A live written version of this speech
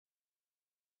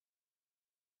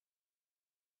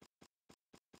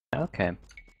Okay.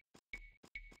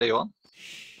 Are you on?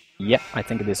 Yeah, I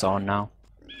think it is on now.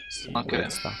 Okay.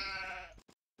 Weird stuff.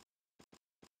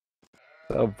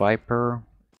 So Viper,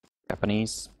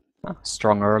 Japanese,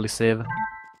 strong early save.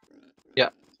 Yeah,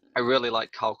 I really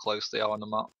like how close they are on the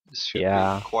map. This should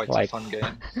Yeah, be quite a fun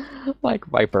game. like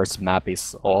Viper's map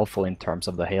is awful in terms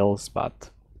of the hills, but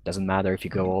doesn't matter if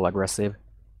you go all aggressive.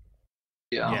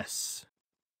 Yeah. Yes.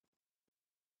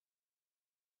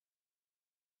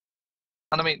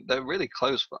 And I mean, they're really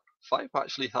close, but Viper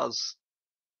actually has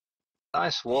a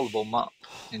nice wallable map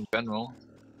in general.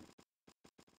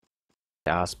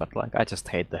 Yes, but like I just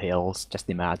hate the hills. Just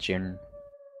imagine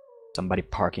somebody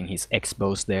parking his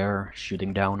X-bows there,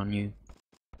 shooting down on you.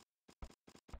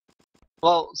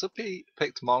 Well, Zuppi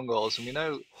picked Mongols, and we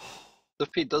know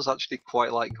Zuppi does actually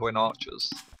quite like going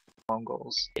archers,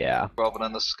 Mongols, Yeah, rather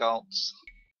than the scouts.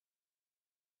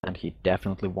 and he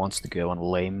definitely wants to go and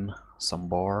lame some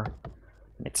boar.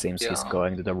 It seems he's Yeah.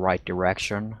 going to the right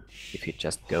direction. If he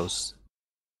just goes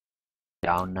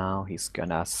down now, he's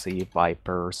gonna see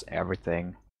Vipers,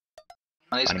 everything.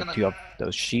 And he's I need gonna. 2 of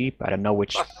those sheep. I don't know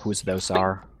whose those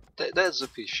are. They're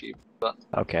Zuppi's sheep, but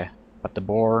Okay, but the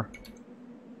boar.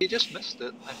 he just missed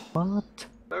it. What?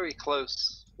 Very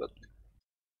close, but.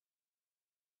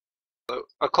 So,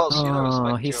 of course, you know, Oh,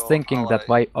 respect he's your thinking that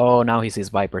ally. Oh, now he sees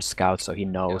Viper Scout, so he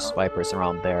knows Yeah. Viper's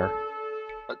around there.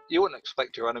 But you wouldn't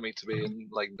expect your enemy to be in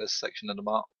like this section of the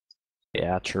map.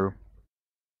 Yeah, true.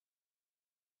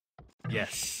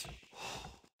 Yes.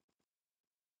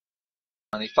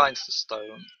 And he finds the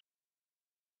stone.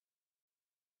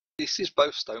 He sees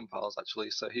both stone piles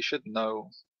actually, so he should know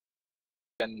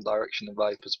in the direction of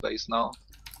Viper's base now.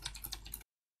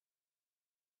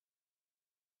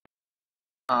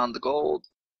 And the gold.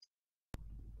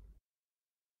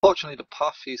 Fortunately, the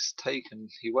path he's taken,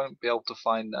 he won't be able to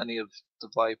find any of the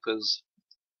Viper's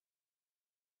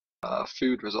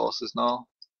food resources now.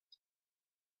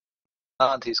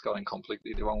 And he's going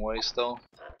completely the wrong way still.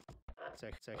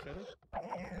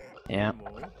 Yeah.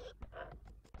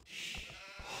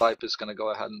 Viper's gonna go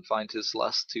ahead and find his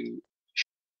last 2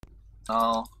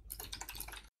 now.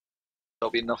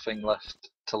 There'll be nothing left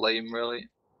to lame really.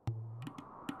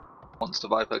 Once the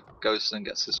Viper goes and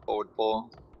gets his forward 4.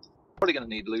 Probably gonna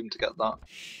need loom to get that.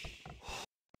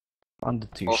 On the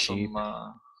 2 Awesome. sheep.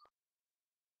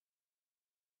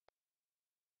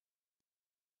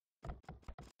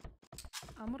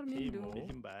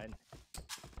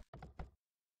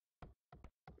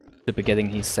 To be getting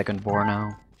his second boar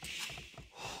now.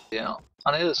 Yeah,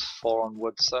 and it is 4 on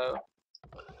wood, so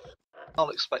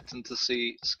not expecting to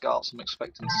see scouts, I'm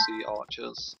expecting to see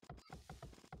archers.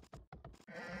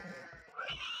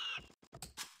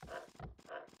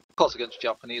 Of course, against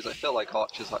Japanese, I feel like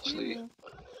archers actually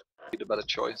be the better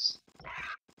choice.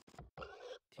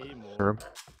 Sure.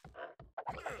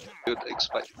 You would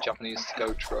expect Japanese to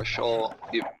go Trush or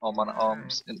man at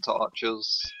arms into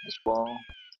archers as well.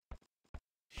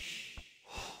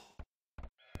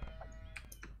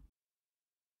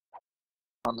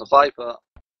 And the Viper,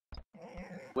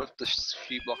 with the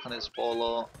sheep block on his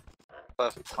bowler,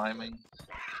 perfect timing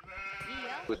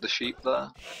with the sheep there.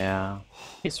 Yeah.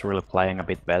 He's really playing a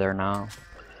bit better now.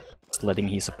 Just letting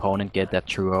his opponent get that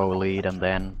 2-0 lead and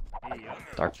then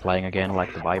start playing again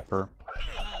like the Viper.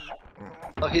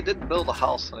 Oh, he did build a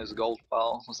house on his gold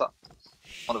pile. Was that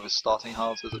one of his starting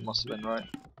houses? It must have been, right?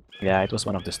 Yeah, it was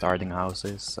one of the starting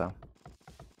houses, so.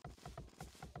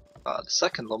 The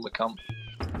second lumber camp.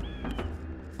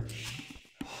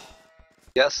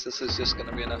 Yes, this is just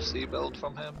gonna be an FC build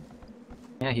from him.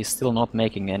 Yeah, he's still not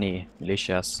making any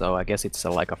militias, so I guess it's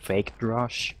like a fake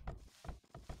rush.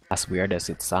 As weird as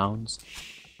it sounds.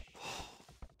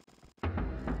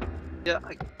 Yeah,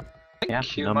 I think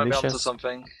he no might be militias. onto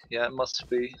something. Yeah, it must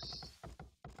be.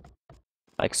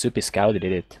 Like Zuppi scouted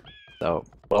it. So,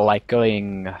 well, like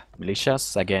going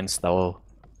militias against a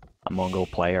Mongol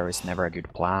player is never a good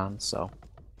plan, so.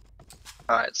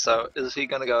 Alright, so is he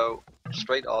gonna go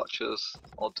straight archers,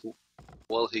 or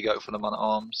will he go for the man at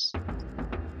arms?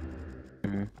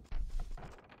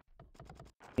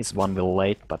 He's 1 will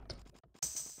late, but.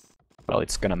 Well,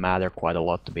 it's gonna matter quite a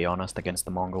lot to be honest against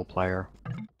the Mongol player.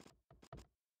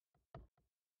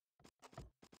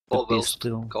 4 will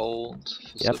still gold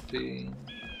for Zuppi.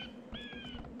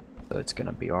 So it's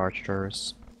gonna be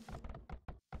archers.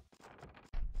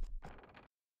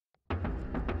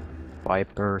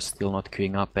 Viper still not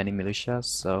queuing up any militias,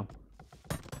 so.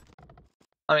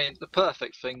 I mean, the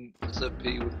perfect thing for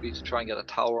Zuppi would be to try and get a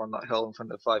tower on that hill in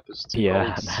front of Viper's 2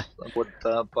 Yeah. wood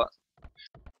there, but.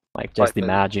 Like, just Viper.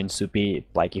 imagine Zuppi,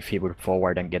 like, if he would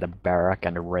forward and get a barrack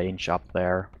and a range up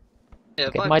there. Yeah,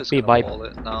 Like, it might Viper's be gonna wall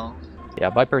it now. Yeah,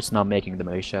 Viper's now making the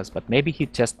militias, but maybe he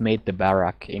just made the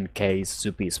barrack in case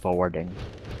Zuppi is forwarding.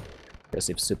 Because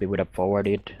if Zuppi would have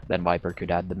forwarded, then Viper could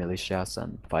add the militias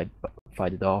and fight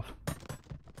it off.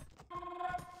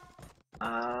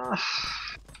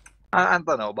 I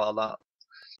don't know about that.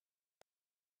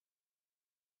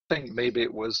 I think maybe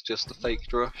it was just a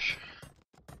faked rush.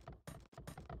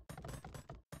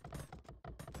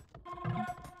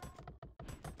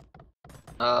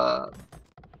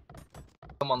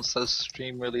 Someone says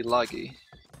stream really laggy.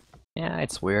 Yeah,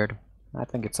 it's weird. I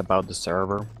think it's about the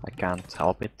server. I can't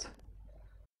help it.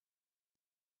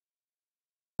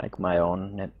 Like my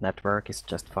own network is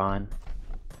just fine.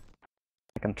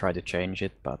 I can try to change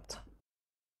it, but...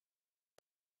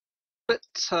 But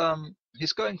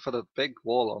he's going for the big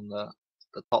wall on the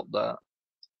top there.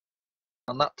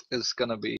 And that is gonna be